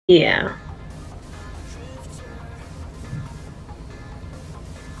Yeah.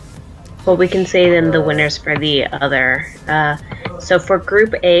 Well, we can say then the winners for the other. So for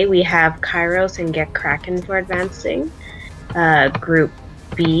Group A, we have Kairos and Get Kraken for advancing. Group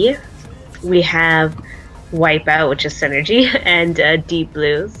B, we have Wipeout, which is Synergy, and Deep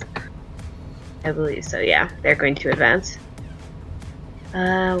Blues. I believe so, yeah. They're going to advance.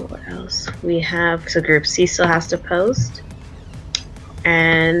 What else? We have... So Group C still has to post.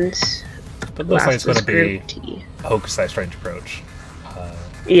 And... But looks like it's going to be Hokusai Strange Approach.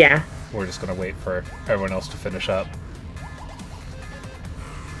 Yeah. We're just going to wait for everyone else to finish up.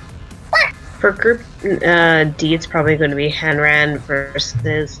 For Group D, it's probably going to be Hanran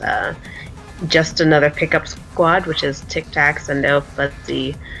versus just another pickup squad, which is Tic Tac, Sendo,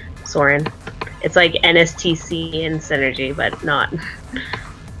 Fuzzy, Soren. It's like NSTC and Synergy, but not.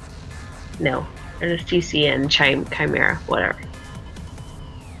 No. NSTC and Chimera, whatever.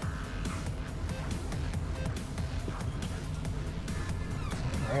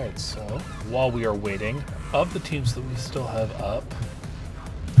 Alright, so while we are waiting, of the teams that we still have up,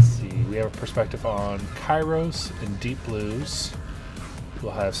 let's see, we have a perspective on Kairos and Deep Blues.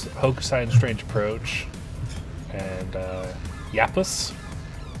 We'll have Hokusai and Strange Approach, and Yapus,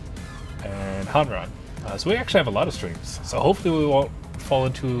 and Hanran. So we actually have a lot of streams. So hopefully we won't fall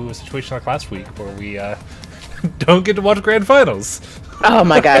into a situation like last week where we don't get to watch Grand Finals. Oh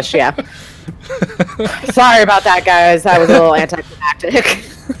my gosh, yeah. Sorry about that, guys. That was a little anticlimactic.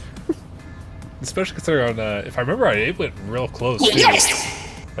 Especially considering, if I remember right, it went real close too. Yes!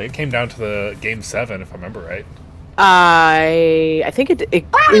 Like it came down to the Game 7, if I remember right. I think it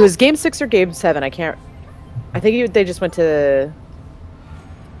was Game 6 or Game 7. I can't. I think they just went to.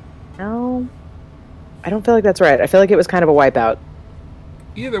 No, I don't feel like that's right. I feel like it was kind of a wipeout.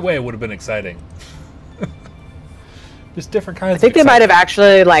 Either way, it would have been exciting. Just different kinds. I think they might have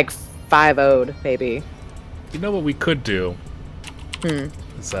actually like 5-0'd, maybe. You know what we could do?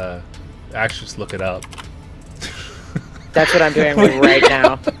 Is actually just look it up. That's what I'm doing right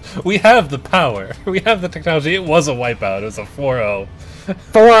now. We have the power. We have the technology. It was a wipeout. It was a 4-0.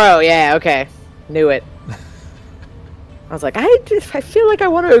 4-0, yeah, okay. Knew it. I was like, I feel like I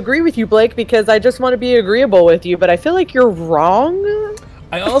want to agree with you, Blake, because I just want to be agreeable with you, but I feel like you're wrong.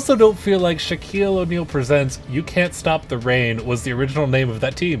 I also don't feel like Shaquille O'Neal Presents You Can't Stop the Rain was the original name of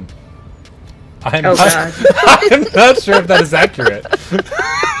that team. I'm not sure if that is accurate.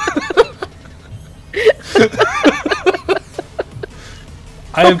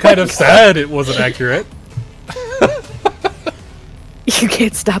 I am kind of sad it wasn't accurate. You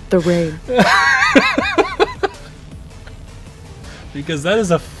can't stop the rain. Because that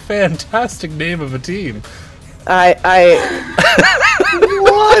is a fantastic name of a team. What?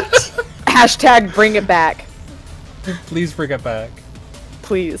 Hashtag bring it back. Please bring it back.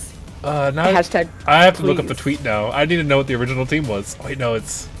 Please. Now hashtag I have to look up the tweet now. I need to know what the original team was. Oh, wait, no,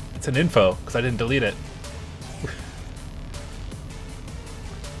 it's an info, because I didn't delete it.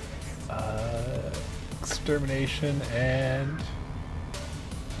 Extermination and...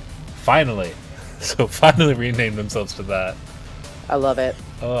 Finally. So finally renamed themselves to that. I love it.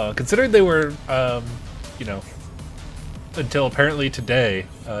 Considering they were, you know, until apparently today,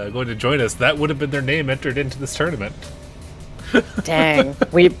 going to join us, that would have been their name entered into this tournament. Dang,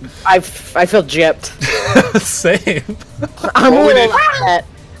 I feel gypped. Same. I'm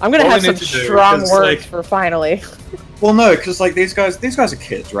gonna have some strong words for finally. Well, no, because like these guys are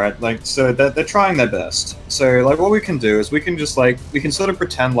kids, right? Like, so they're trying their best. So like, what we can do is we can just like sort of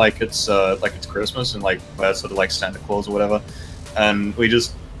pretend like it's Christmas and like we're sort of like Santa Claus or whatever, and we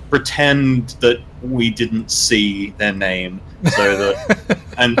just pretend that we didn't see their name, so that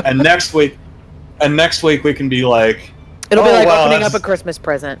and next week we can be like. It'll be like opening up a Christmas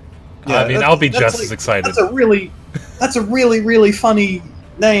present. Yeah, I mean, I'll be just as excited. That's a really funny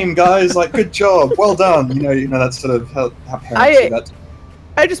name, guys. Like, good job, well done. You know that's sort of how parents do that.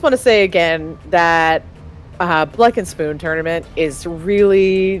 I just want to say again that Bleck and Spoon tournament is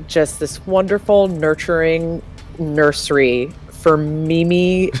really just this wonderful, nurturing nursery for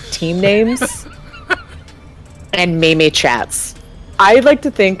Mimi team names and Mimi chats. I'd like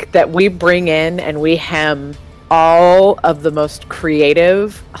to think that we bring in and we hem all of the most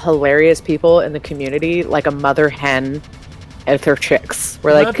creative, hilarious people in the community, like a mother hen at their chicks.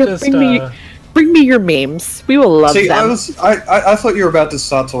 We're like, bring me your memes. We will love them. I thought you were about to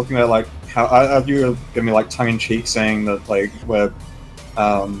start talking about like how you were giving me like tongue in cheek saying that like we're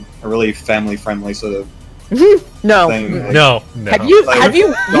a really family friendly sort of no thing. Like, no. Have you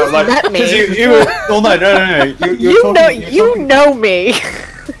met me? You know me.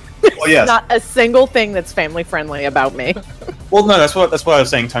 Well, yes. Not a single thing that's family friendly about me. Well, no, that's what I was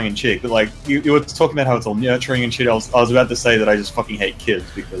saying tongue in cheek. But like you were talking about how it's all nurturing and shit. I was about to say that I just fucking hate kids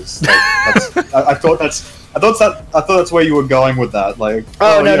because like, I thought that's where you were going with that. Like,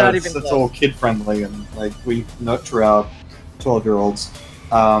 no, yeah, not even. It's all kid friendly and like we nurture our 12-year-olds.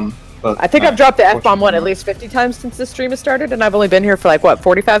 But I think I've dropped the F-bomb one at least 50 times since this stream has started, and I've only been here for like, what,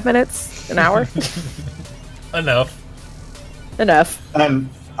 45 minutes? An hour? Enough. And,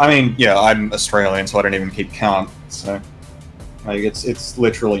 I mean, yeah, I'm Australian, so I don't even keep count, so... Like, it's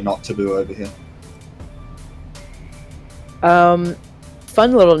literally not taboo over here. Fun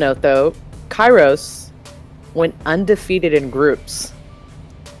little note, though. Kairos went undefeated in groups.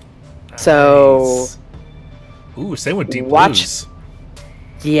 Nice. So... Ooh, same with Deep Blues.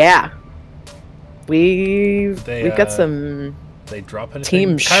 Yeah. We've got some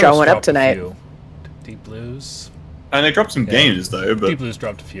teams showing up tonight. Deep Blues. And they dropped some games though, but Deep Blues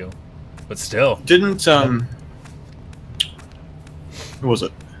dropped a few. But still. Didn't who was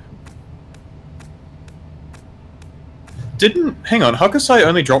it? Hang on, Hokusai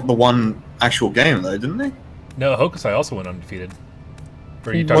only dropped the one actual game though, didn't they? No, Hokusai also went undefeated.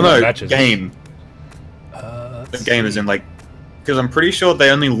 Or you talking about matches? Game. The game is in like, because I'm pretty sure they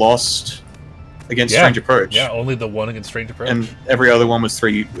only lost against Strange Approach. Yeah, only the one against Strange Approach. And every other one was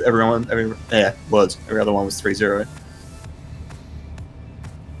every other one was 3-0.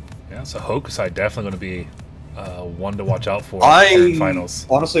 Yeah, so Hokusai definitely going to be one to watch out for in finals.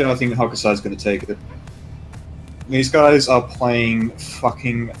 Honestly, I think Hokusai is going to take it. These guys are playing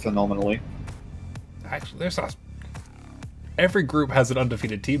fucking phenomenally. Actually, every group has an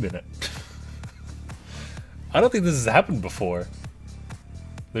undefeated team in it. I don't think this has happened before.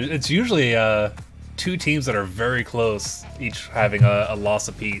 It's usually two teams that are very close, each having a loss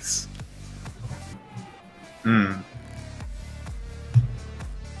apiece. Hmm.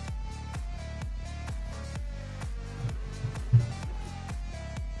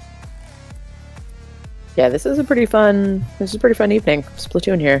 Yeah, this is a pretty fun evening.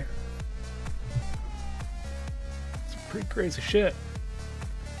 Splatoon here. It's pretty crazy shit.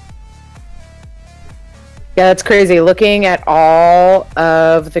 Yeah, that's crazy. Looking at all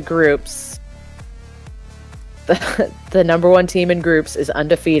of the groups, the number one team in groups is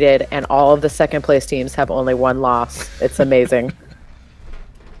undefeated, and all of the second place teams have only one loss. It's amazing.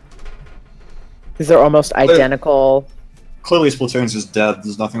 These are almost identical. Clearly, Splatoon's just dead.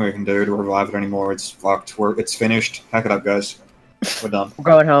 There's nothing we can do to revive it anymore. It's fucked. It's finished. Pack it up, guys. We're done. We're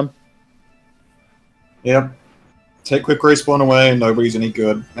going home. Yep. Take quick respawn away. Nobody's any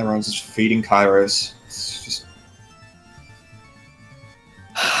good. Everyone's just feeding Kairos. It's just...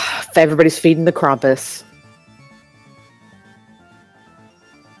 Everybody's feeding the Krampus.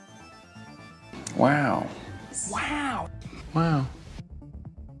 Wow. Wow. Wow.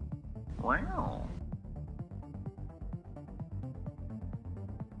 Wow.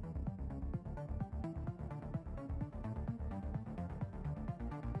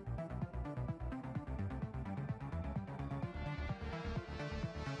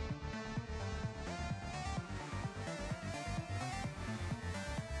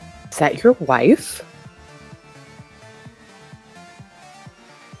 Is that your wife?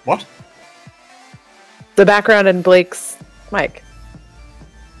 What? The background in Blake's mic.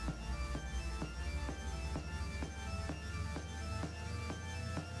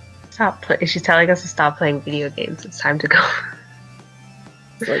 She's telling us to stop playing video games. It's time to go.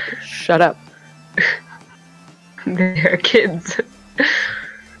 It's like, shut up. They're kids.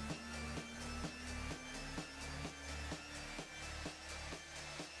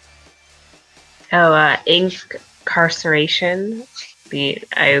 Incarceration.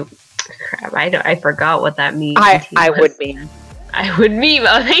 I forgot what that means. I would meme. I would meme.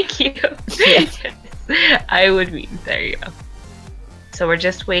 Oh, thank you. Yes. I would meme. There you go. So we're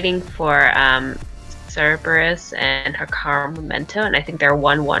just waiting for Cerberus and Hikaru Memento, and I think they're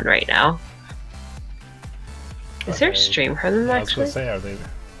 1-1 right now. Is there a stream for them actually? I was gonna say, are they?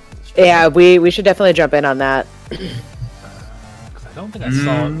 Yeah, we should definitely jump in on that. 'Cause I don't think I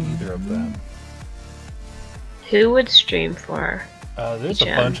saw either of them. Who would stream for? There's a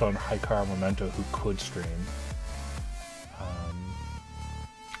bunch on Hikaru Memento who could stream.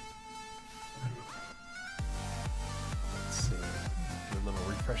 Let's see. Do a little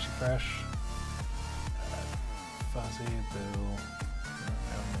refreshy fresh. Fuzzy, Boo.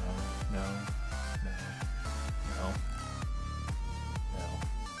 No.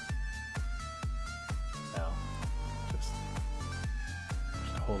 Just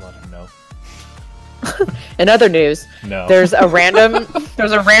a whole lot of no. In other news, No. there's a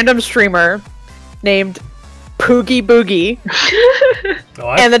random streamer named Poogie Boogie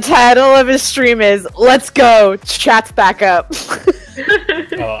And the title of his stream is "Let's Go, Chat's Back Up."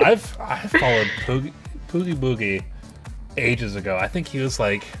 I've followed Poogie Boogie ages ago. I think he was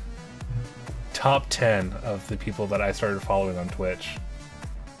like top 10 of the people that I started following on Twitch.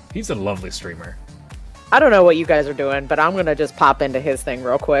 He's a lovely streamer. I don't know what you guys are doing, but I'm gonna just pop into his thing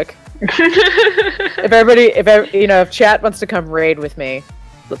real quick. if chat wants to come raid with me,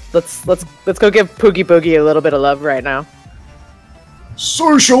 let's go give Poogie Boogie a little bit of love right now.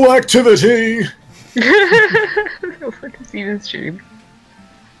 Social activity. What is even stream?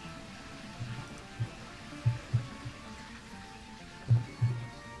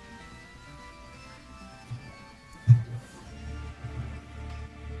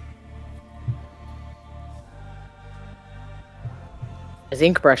 His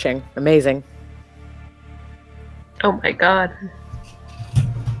ink brushing, amazing. Oh my god.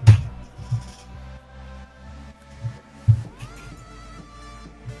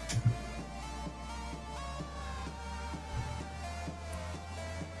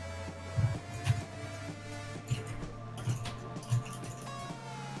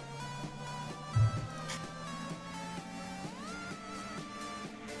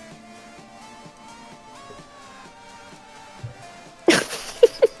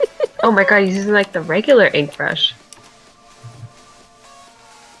 Oh my god, he's using like the regular ink brush.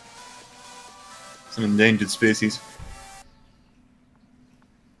 It's an endangered species.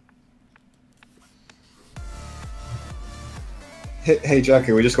 Hey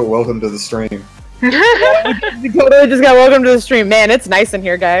Jackie, we just got welcome to the stream. You totally just got welcome to the stream. Man, it's nice in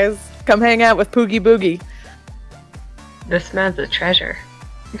here, guys. Come hang out with Poogie Boogie. This man's a treasure.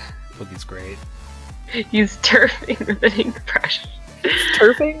 Boogie's great. He's turfing with an ink brush.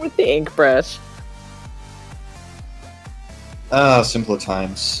 Turfing with the ink brush. Ah, simpler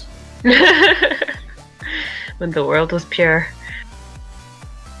times. When the world was pure.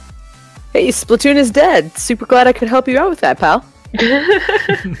 Hey, Splatoon is dead. Super glad I could help you out with that, pal.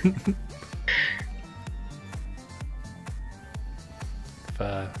 If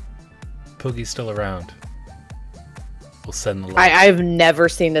Poogie's still around, we'll send the link. I've never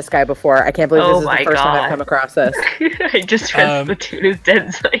seen this guy before. I can't believe this is the first time I've come across this. I just read Splatoon is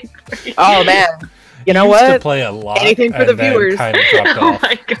dead. Like, oh man, you know He what? used to play a lot. Anything for the viewers. Kind of dropped oh off.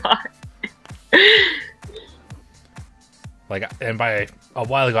 my god. Like, and by a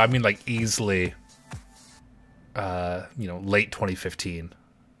while ago, I mean like easily, late 2015.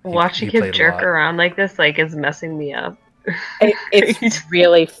 Watching him jerk around like this, like, is messing me up. It's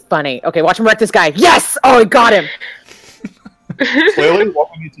really funny. Okay, watch him wreck this guy. Yes! Oh, I got him! Clearly, what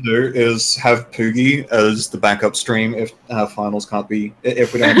we need to do is have Poogie as the backup stream if finals can't be...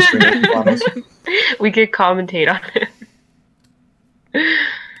 If we don't have stream at finals. We could commentate on it.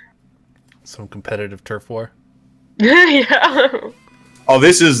 Some competitive turf war. Yeah. Oh,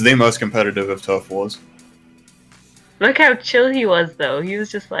 this is the most competitive of turf wars. Look how chill he was, though. He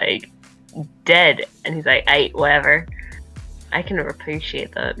was just like dead, and he's like, "Aight, whatever." I can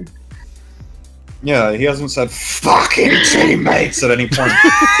appreciate that. Yeah, he hasn't said "fucking teammates" at any point.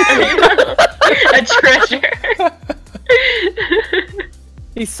 A treasure.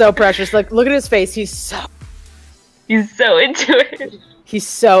 He's so precious. Like, look at his face. He's so into it. He's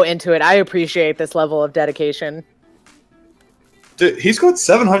so into it. I appreciate this level of dedication. Dude, he's got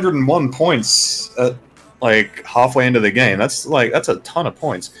 701 points at like halfway into the game. That's a ton of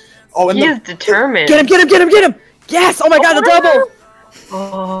points. Oh, and he's determined. Get him! Yes! Oh my god, the double!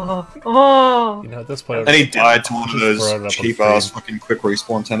 Oh. You know, at this point, and he died to one of those cheap-ass fucking quick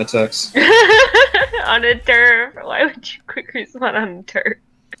respawn 10 attacks. On a turf. Why would you quick respawn on a turf?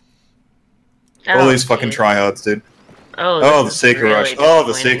 All these fucking tryhards, dude. Oh, the Seeker Rush. Oh,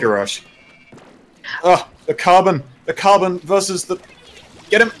 the Seeker Rush. Oh, the carbon versus the...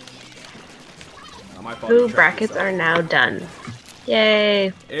 Get him! Who brackets are now done.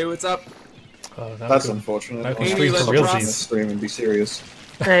 Yay. Hey, what's up? Oh, that's unfortunate. I can Amy, stream for realsies. Stream and be serious.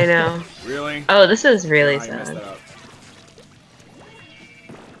 I know. Really? Oh, this is really sad.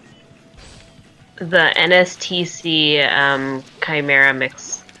 The NSTC Chimera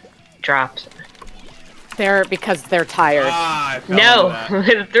mix dropped. Because they're tired. No! Through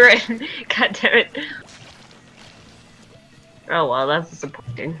it. God damn it. Oh well, that's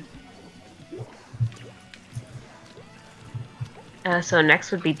disappointing. So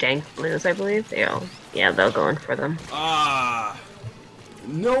next would be Dank Blues, I believe. They'll go in for them.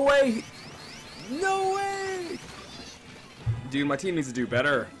 No way! No way! Dude, my team needs to do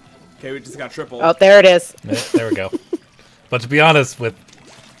better. Okay, we just got triple. Oh, there it is. There we go. But to be honest, with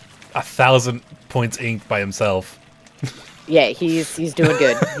 1,000 points inked by himself. Yeah, he's doing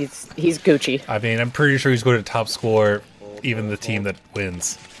good. He's Gucci. I mean, I'm pretty sure he's going to top score even the team that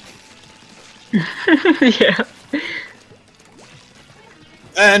wins. Yeah.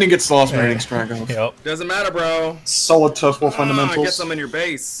 And he gets the last rating strike off. Yep. Doesn't matter, bro. Solid tough war fundamentals. Get some in your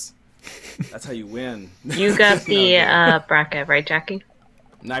base. That's how you win. You got the bracket, right, Jackie?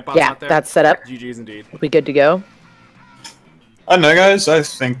 Nightbot's Yeah, not there? that's set up. GG's indeed. We good to go? I don't know, guys. I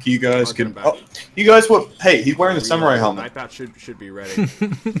think you guys can. Oh, you guys were. Hey, he's wearing the samurai helmet. Nightbot should be ready.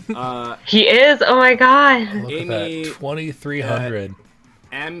 He is. Oh my god. Look at Amy, that, 2,300.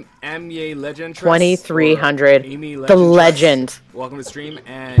 Amye Legend. 2,300. The legend. Welcome to the stream,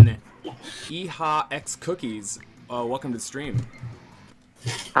 and Iha X Cookies. Welcome to the stream.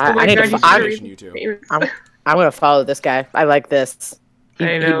 I need to. I'm gonna follow this guy. I like this.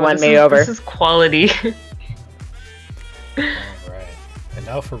 I know. He won me over. This is quality. Alright. And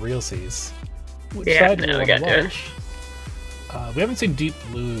now for realsies. Which Yeah, side do now we we got wanna to. watch? We haven't seen Deep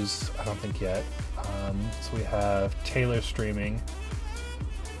Blues, I don't think, yet. So we have Taylor streaming.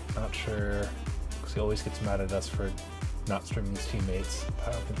 Not sure, because he always gets mad at us for not streaming his teammates.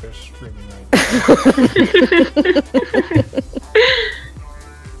 I don't think they're streaming right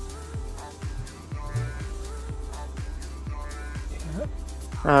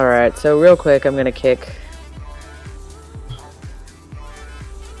now. Alright, so real quick, I'm gonna kick.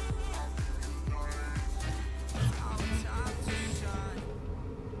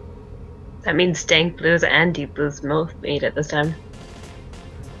 That means Dank Blues and Deep Blues both made it this time.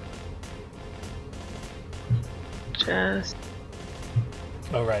 Just...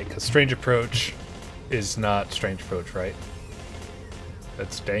 Oh, right, because Strange Approach is not Strange Approach, right?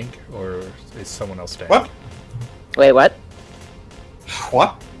 That's Dank, or is someone else Dank? What? Wait, what?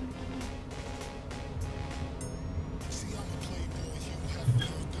 What?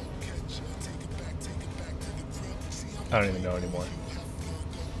 I don't even know anymore.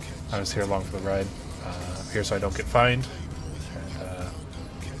 I was here along for the ride. I'm here so I don't get fined. And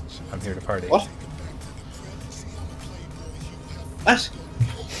I'm here to party. What? What?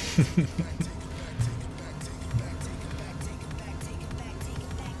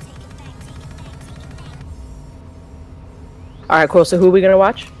 Alright, cool. So who are we gonna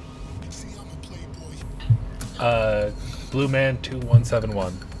watch? Blue Man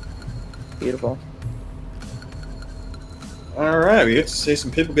 2171. Beautiful. Alright, we get to see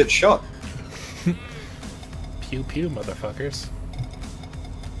some people get shot. Pew pew, motherfuckers.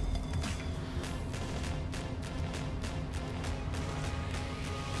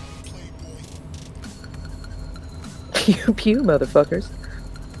 Pew pew, motherfuckers.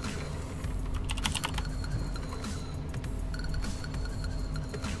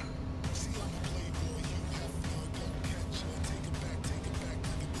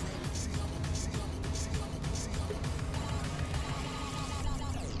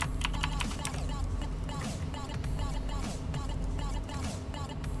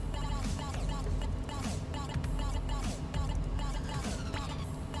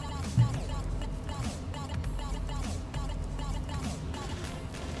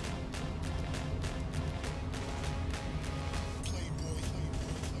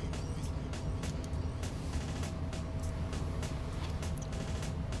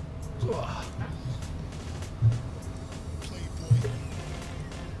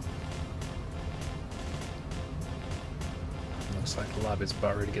 Looks like the lobby's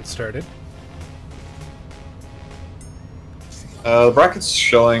about ready to get started. The bracket's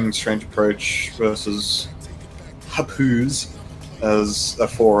showing Strange Approach versus Hapoos as a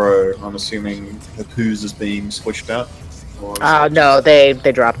 4-0. I'm assuming Hapoos is being switched out. No, they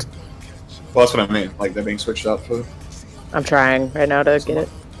dropped. Well, that's what I mean. Like, they're being switched out for... I'm trying right now to get it.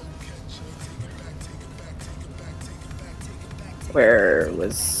 Where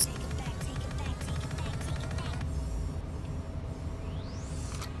was...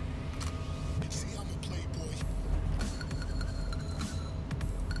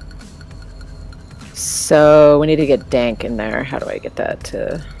 So we need to get Dank in there. How do I get that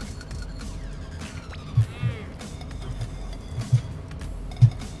to...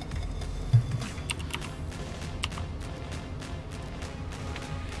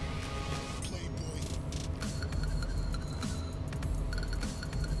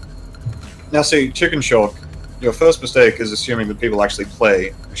 Now see, Chicken Shock, your first mistake is assuming that people actually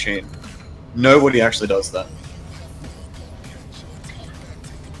play Machine. Nobody actually does that.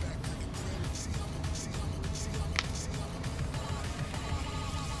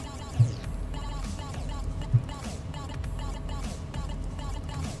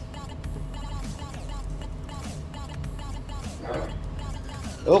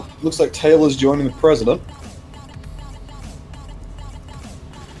 Oh, looks like Taylor's joining the president.